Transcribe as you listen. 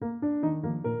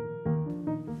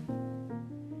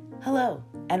Hello,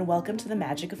 and welcome to the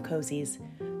Magic of Cozies,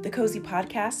 the cozy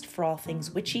podcast for all things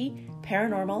witchy,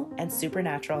 paranormal, and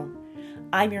supernatural.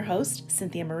 I'm your host,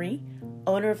 Cynthia Marie,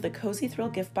 owner of the Cozy Thrill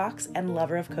Gift Box and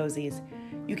lover of cozies.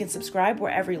 You can subscribe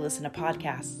wherever you listen to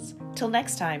podcasts. Till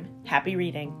next time, happy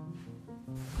reading.